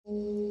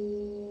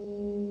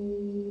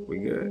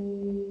good.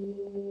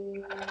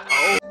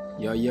 Oh.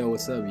 Yo,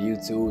 what's up,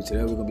 YouTube?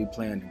 Today we're gonna be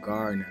playing the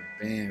Garden of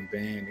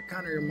Banban. It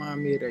kind of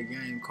remind me of that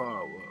game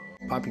called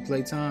Poppy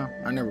Playtime.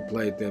 I never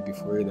played that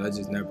before either. I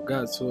just never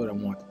got to it. I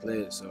wanted to play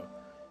it, so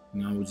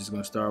we're just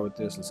gonna start with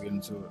this. Let's get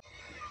into it.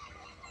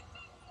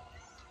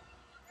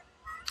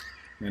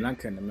 Man, I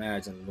couldn't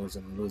imagine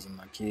losing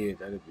my kid.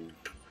 That'd be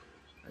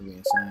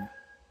insane.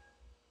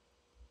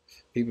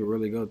 People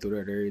really go through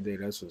that every day.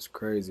 That's what's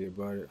crazy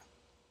about it.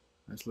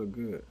 Let's look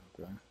good.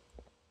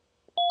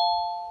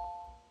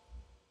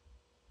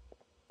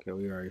 Okay,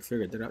 we already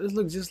figured that out. This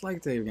looks just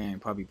like that game,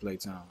 Poppy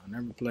Playtime. I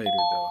never played it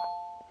though.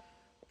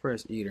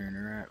 Press E to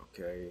interact.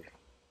 Okay.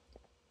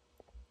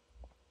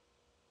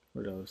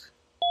 What else?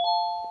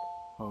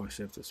 Oh,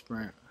 shift to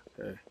sprint.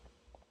 Okay.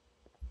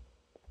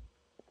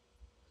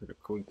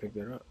 Can we pick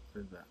that up?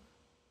 What is that?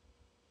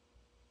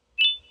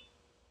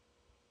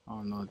 I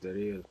don't know what that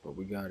is, but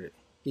we got it.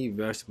 Eat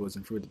vegetables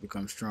and fruit to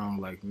become strong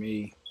like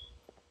me.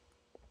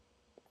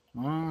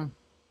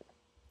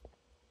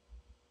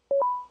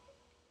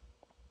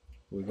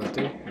 We got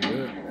through. We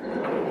good.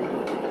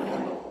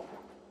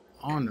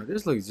 Oh no,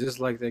 this looks just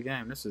like that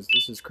game. This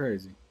is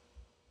crazy.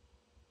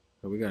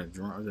 So we got a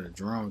drone. We got a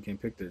drone. We can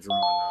pick the drone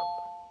up.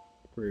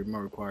 Pretty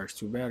much requires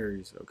 2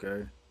 batteries.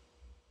 Okay.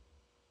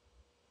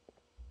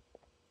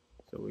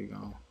 So we're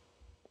gonna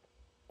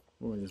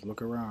just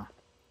look around.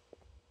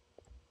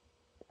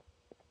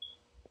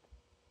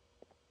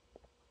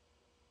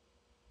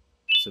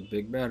 It's a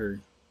big battery.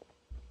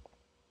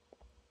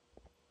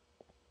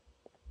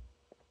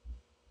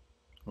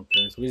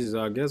 Okay,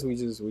 so I guess we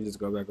just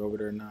go back over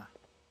there now.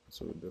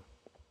 That's what we do.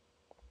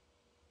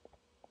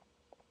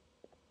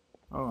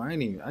 Oh, I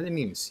didn't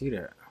even see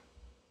that.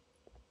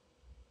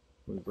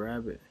 We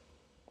grab it.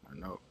 I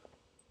know.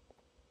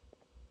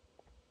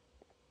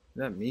 Is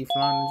that me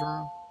flying the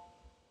drone?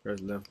 Press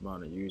left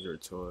button to use your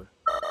toy.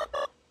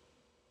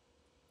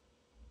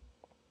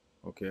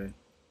 Okay.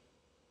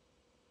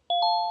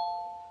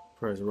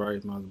 Press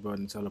right mouse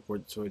button to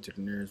teleport the toy to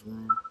the nearest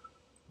room.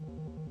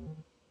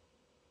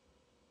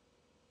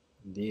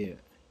 Yeah.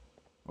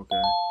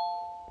 Okay.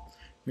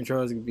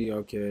 Controls can be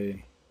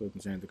okay. We can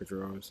change the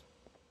controls.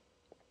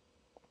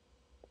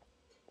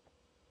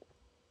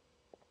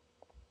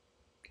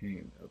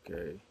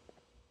 Okay.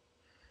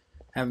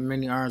 Having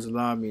many arms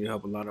allowed me to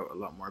help a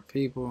lot more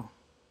people.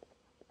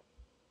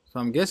 So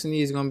I'm guessing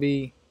these gonna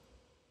be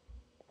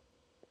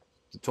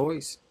the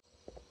toys.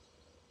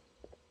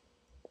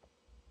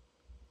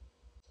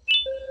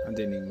 I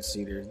didn't even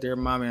see this. Their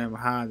mommy I'm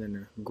hiding in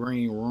the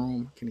green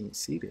room. I can't even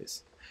see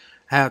this.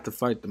 I have to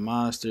fight the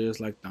monsters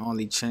like the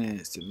only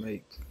chance to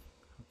make.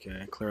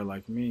 Okay, clear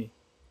like me.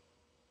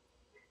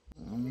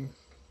 The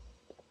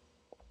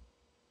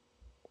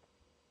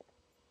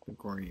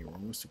green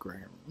room. What's the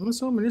green room? I'm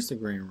assuming it's the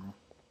green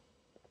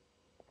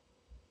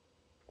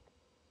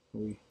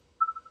room.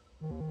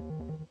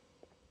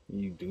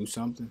 You do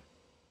something?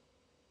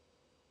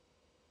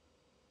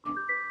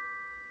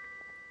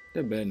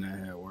 That better not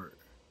have worked.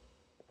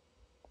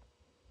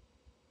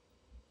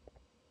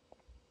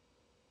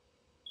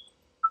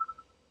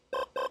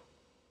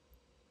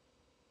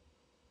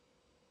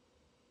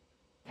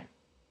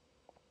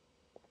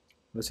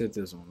 Let's hit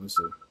this one. Let's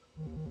see.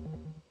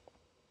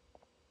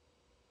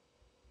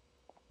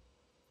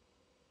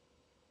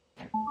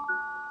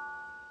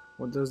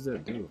 What does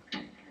that do?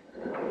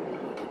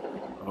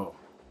 Oh.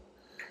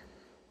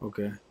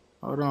 Okay.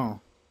 Hold on.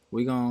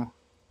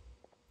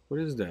 What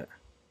is that?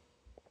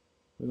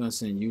 We're gonna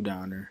send you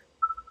down there.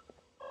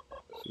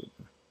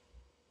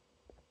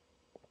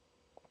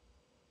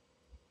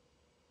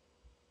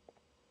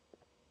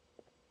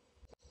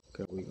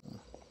 Okay,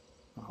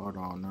 hold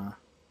on now.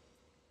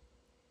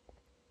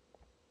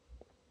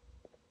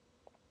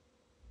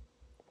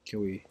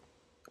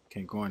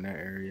 Can't go in that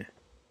area.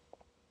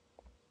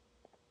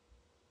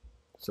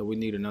 So we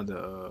need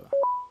another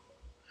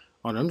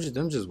oh, them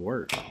just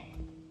work.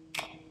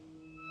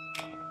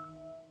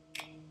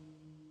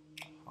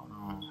 Hold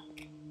on.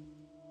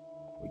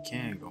 We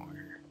can go in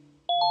here.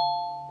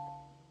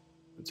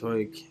 The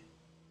toy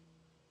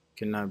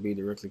cannot be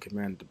directly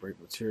commanded to break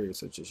materials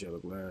such as yellow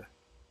glass.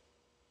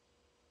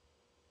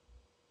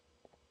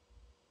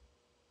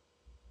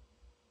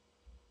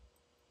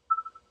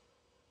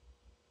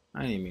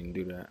 I didn't even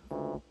do that.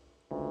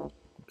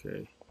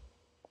 Okay.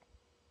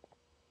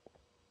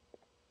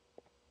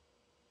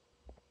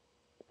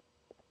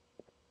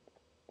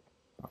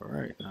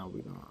 Alright, now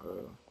we're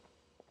gonna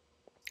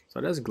so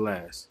that's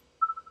glass.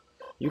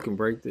 You can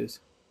break this.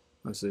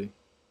 Let's see.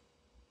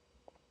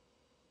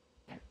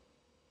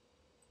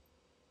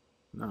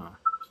 Nah,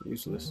 it's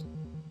useless.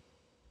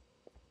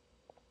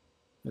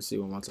 Let's see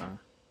one more time.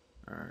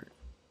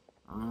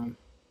 Alright.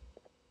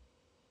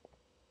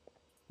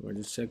 We'll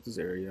just check this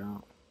area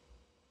out.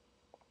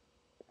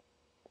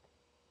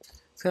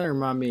 It's kind of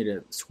remind me of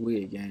that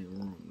Squid Game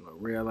room, like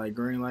red light,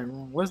 green light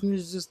room. Wasn't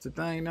this just the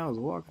thing that was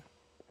walking?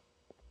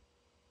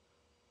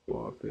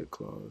 Wall pit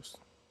closed.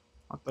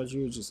 I thought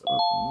you were just up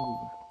and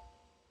moving.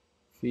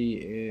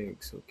 Feed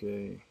eggs,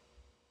 okay.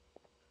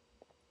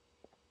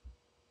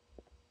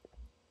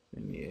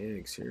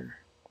 eggs here.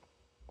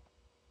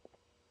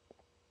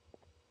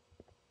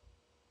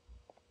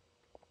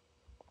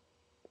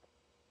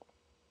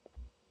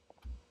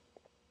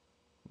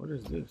 What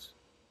is this?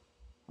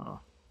 Oh.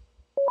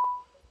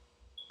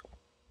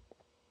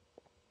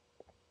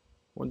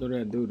 What do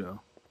that do though?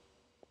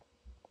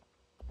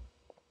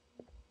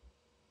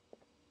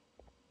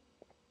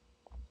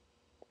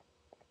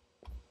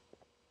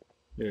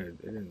 Yeah,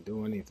 it didn't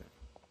do anything.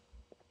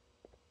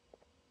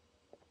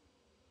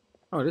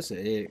 Oh, this is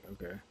an egg.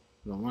 Okay.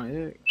 You want my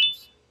egg?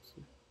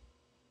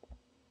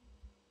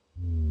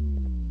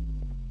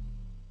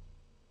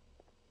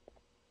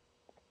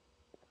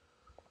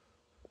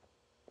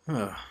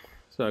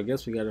 So I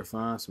guess we gotta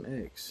find some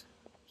eggs.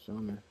 So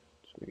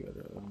we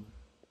gotta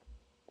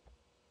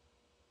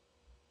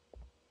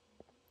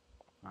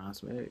find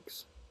some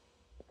eggs.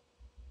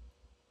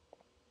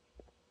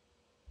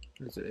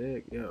 There's an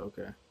egg. Yeah.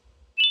 Okay.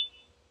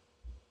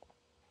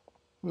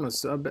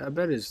 I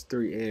bet it's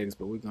 3 eggs,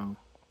 but we're gonna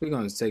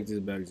take this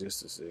back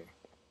just to see.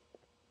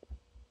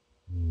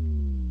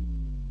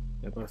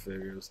 Yep, I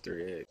figured it was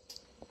 3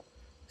 eggs.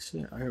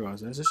 Shit, I hear what I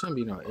was saying. There shouldn't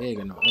be no egg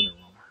in no other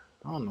room.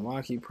 I don't know why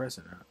I keep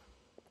pressing that.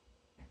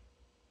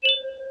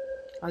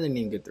 I didn't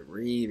even get to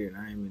read it.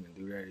 I didn't mean to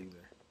do that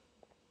either.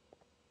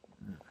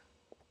 Yeah.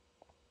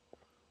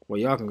 Well,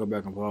 y'all can go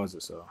back and pause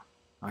it, so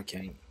I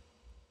can't.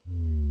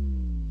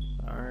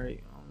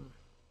 Alright.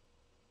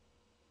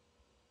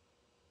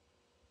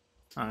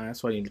 Alright,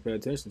 that's why you need to pay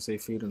attention. Say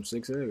feed them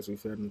 6 eggs. We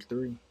fed them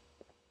 3.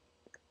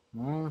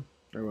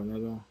 There was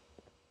another one.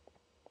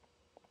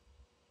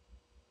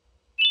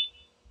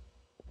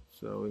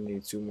 So we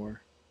need 2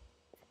 more.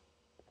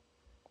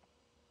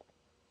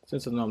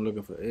 Since I know I'm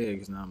looking for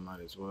eggs now, I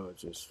might as well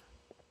just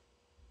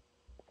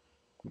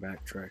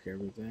backtrack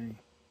everything.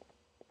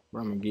 But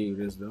I'm gonna give you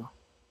this though.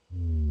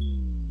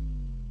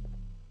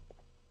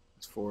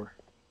 It's 4.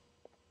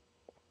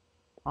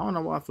 I don't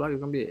know why I feel like it's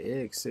gonna be an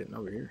egg sitting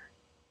over here.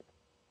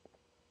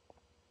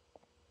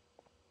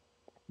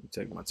 Let me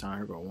take my time.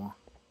 Here go 1.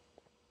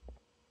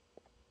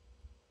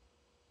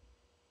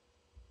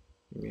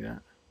 Give me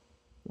that.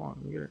 Come on,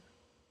 let me get it.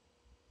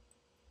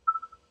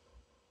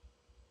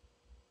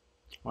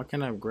 Why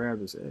can't I grab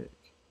this egg?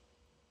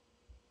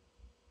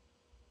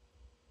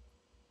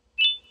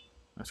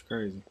 That's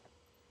crazy.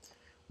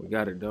 We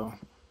got it though.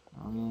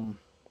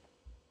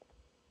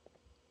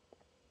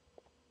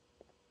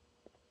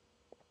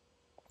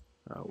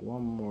 Got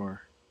 1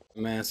 more.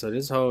 Man, so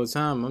this whole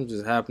time I'm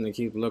just happening to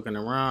keep looking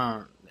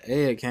around. The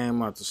egg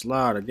came out the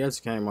slide. I guess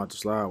it came out the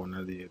slide when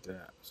I did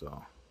that.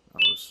 So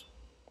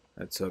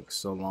that took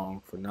so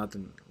long for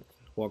nothing.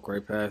 Walk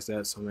right past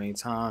that so many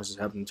times, just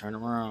happened to turn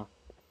around.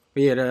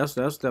 But yeah, that's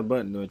that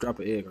button to drop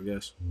an egg, I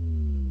guess.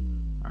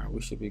 Alright,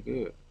 we should be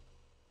good.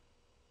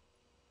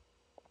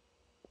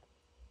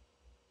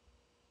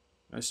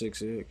 That's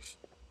 6 eggs.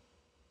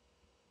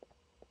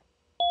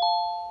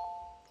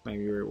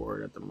 Claim your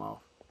reward at the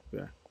mouth.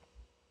 Okay.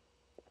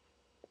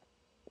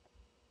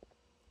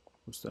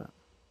 What's that?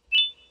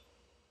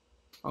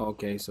 Oh,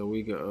 okay, so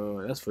we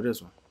got that's for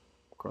this one.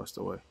 Across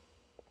the way.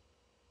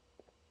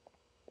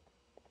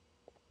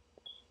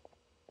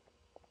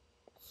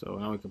 So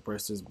now we can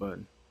press this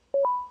button.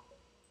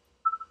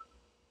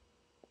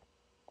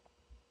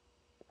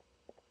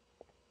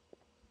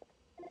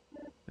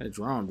 That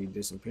drone be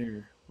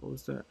disappearing. What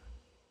was that?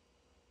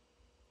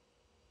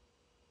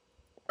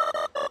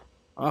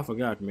 Oh, I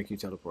forgot I can make you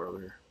teleport over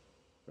here.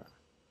 Okay.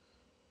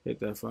 Hit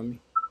that for me.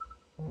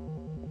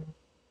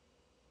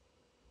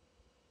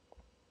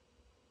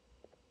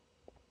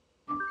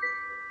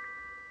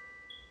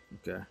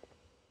 Okay.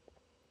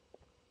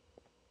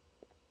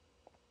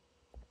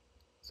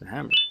 It's a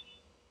hammer.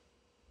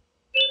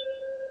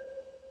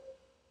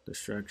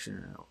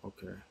 Distraction.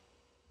 Okay.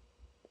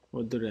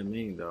 What do that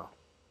mean though?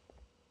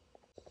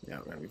 Yeah,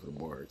 gotta be for the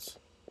boards.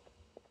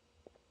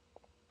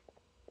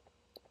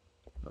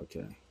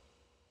 Okay.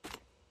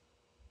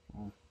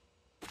 Oh.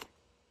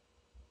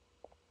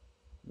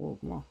 Whoa,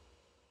 come on.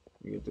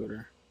 You get through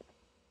there.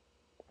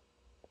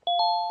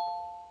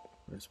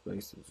 Press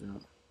space to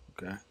jump.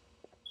 Okay.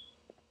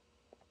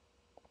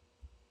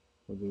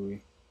 What do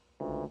we?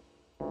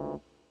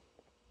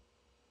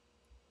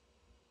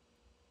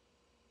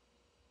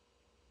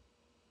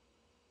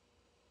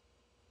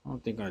 I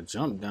don't think I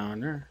jumped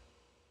down there.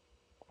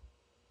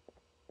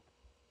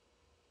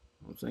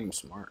 I'm saying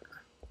smart.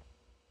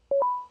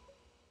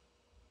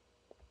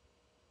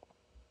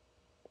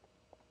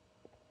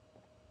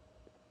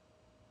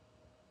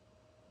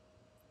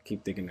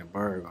 Keep thinking that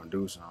bird gonna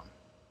do something.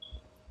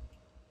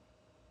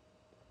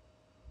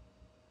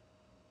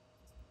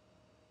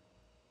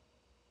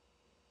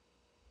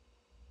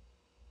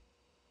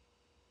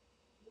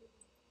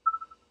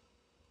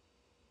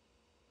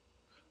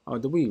 Oh,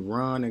 do we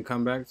run and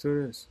come back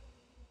to this?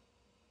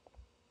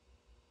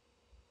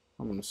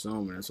 I'm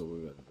assuming that's what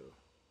we gotta do.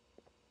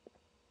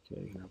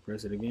 Okay, can I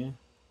press it again?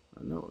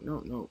 Oh, no,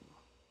 no, no.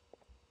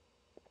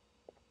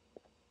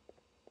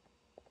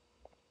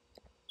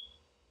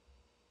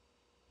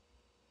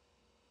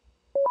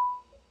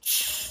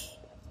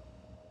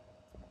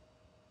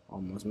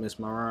 Almost missed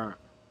my ride.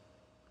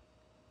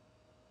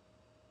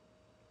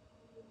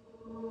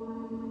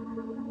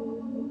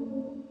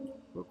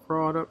 What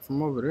crawled up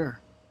from over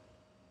there?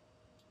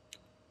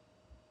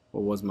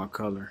 What was my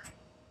color?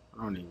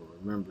 I don't even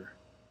remember.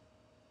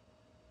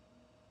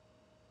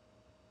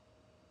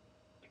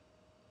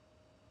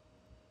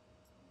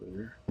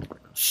 Here.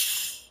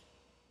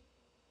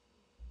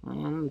 Let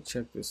me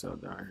check this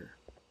out down here.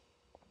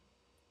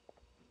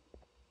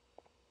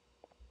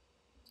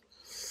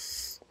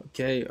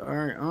 Okay, all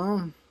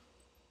right.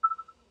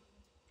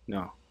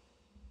 No.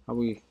 How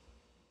we?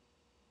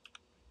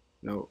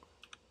 No.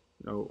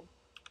 I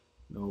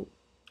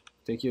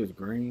think it was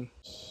green.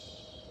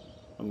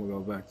 I'm gonna go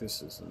back.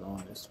 This is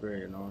annoying. It's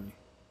very annoying.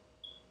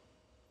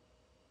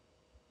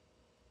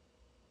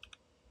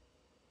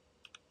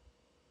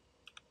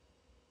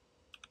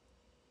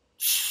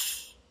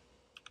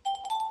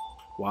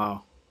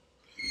 Wow.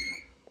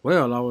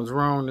 Well, I was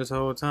wrong this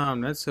whole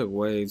time. That took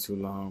way too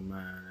long,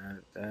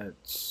 man.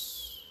 That's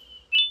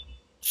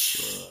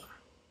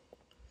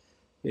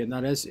yeah.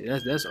 No, that's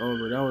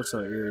over. That was so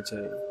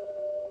irritating.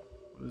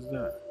 What is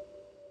that?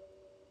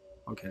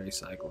 Okay,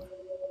 cycling.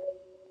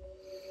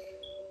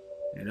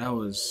 Yeah, that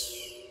was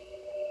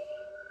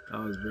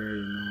very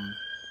annoying.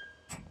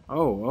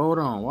 Oh, hold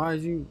on. Why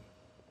did you?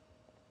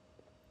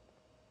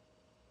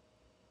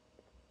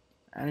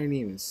 I didn't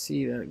even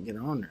see that get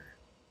on there.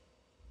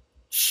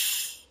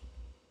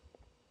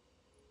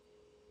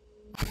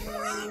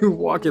 You're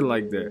walking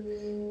like that.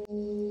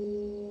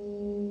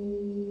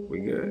 We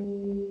good?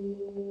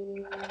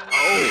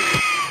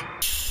 Oh.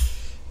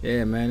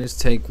 Yeah, man. It's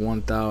take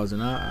 1,000.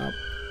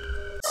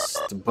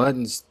 The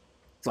buttons,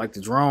 like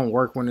the drone,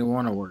 work when they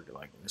want to work.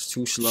 Like it's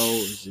too slow.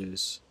 It's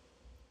just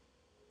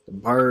the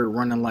bird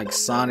running like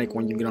Sonic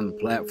when you get on the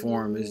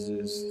platform. It's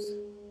just.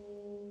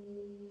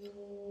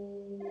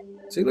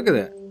 See, look at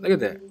that. Look at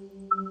that.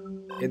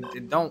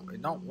 It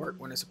don't work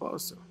when it's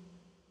supposed to.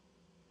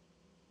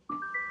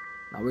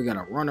 Now we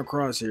gotta run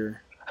across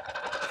here.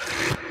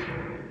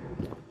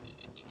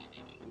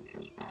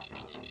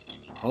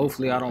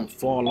 Hopefully I don't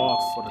fall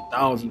off for the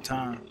 1,000th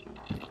time.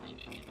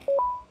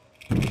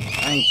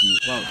 Thank you.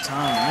 About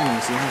time. I didn't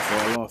even see him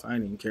fall off. I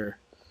didn't even care.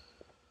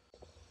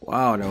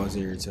 Wow, that was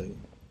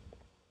irritating.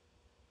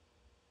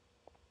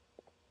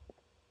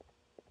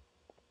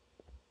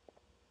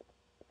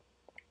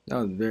 That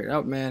was very.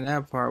 Oh man,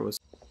 that part was.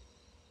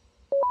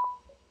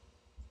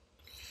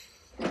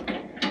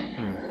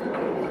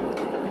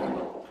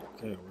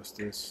 Okay, what's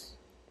this?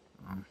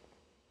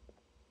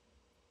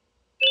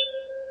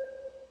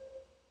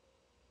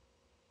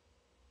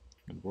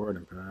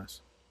 Boarding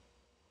pass.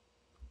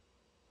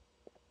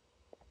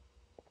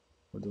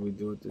 What do we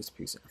do with this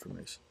piece of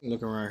information?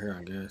 Look around here,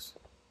 I guess.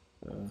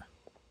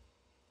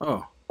 Oh,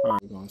 all right,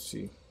 we're gonna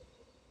see.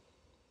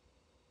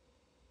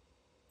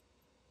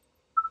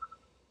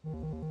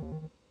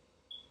 Can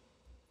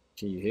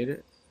you hit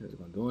it? Is it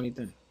gonna do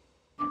anything?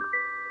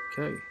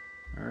 Okay.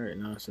 All right,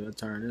 now so I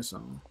turn this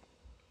on.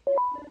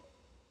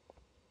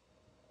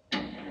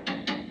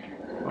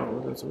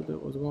 Oh, what's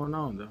going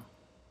on though?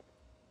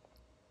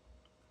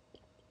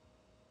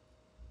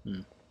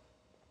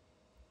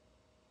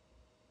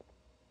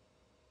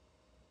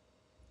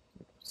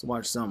 Let's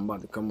watch something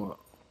about to come up.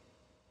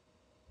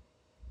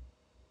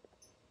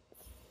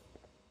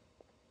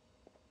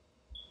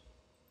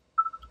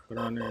 Put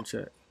on there and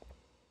check.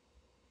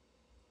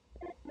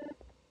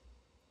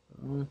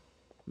 Let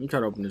me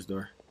try to open this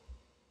door.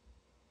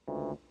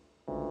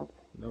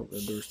 Nope,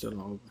 that door's still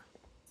not open.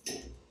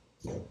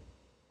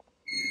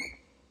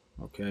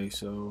 Okay,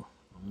 so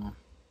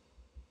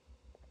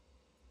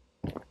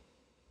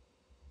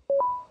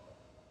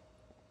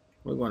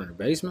we're going to the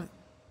basement.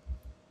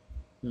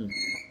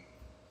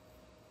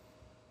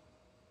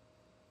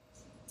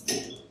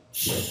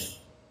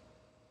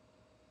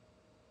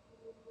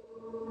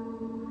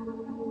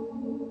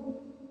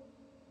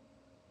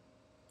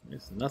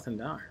 There's nothing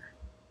down here.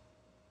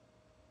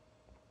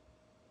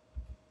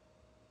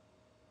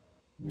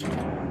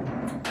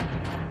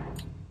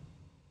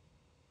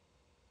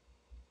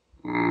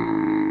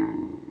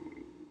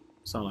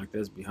 Sound like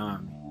that's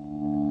behind me.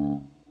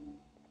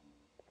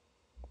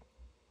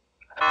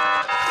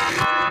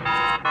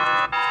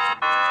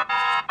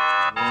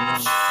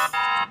 Is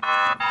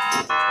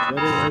that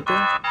it right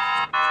there?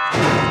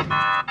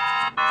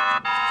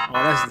 Oh,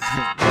 that's the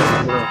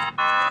girl.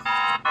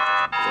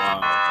 Wow.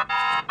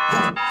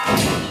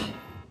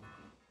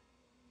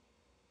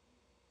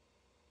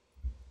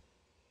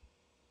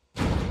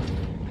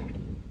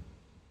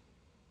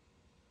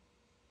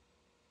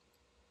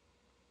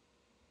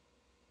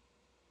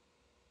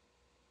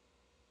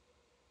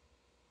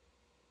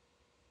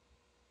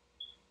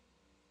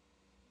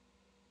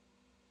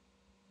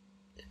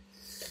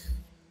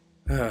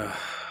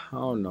 I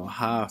don't know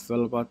how I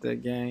feel about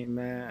that game,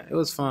 man. It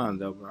was fun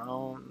though, but I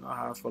don't know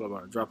how I feel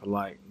about it. Drop a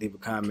like, leave a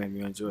comment if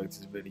you enjoyed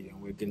this video,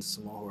 and we'll get into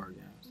some more horror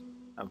games.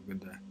 Have a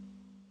good day.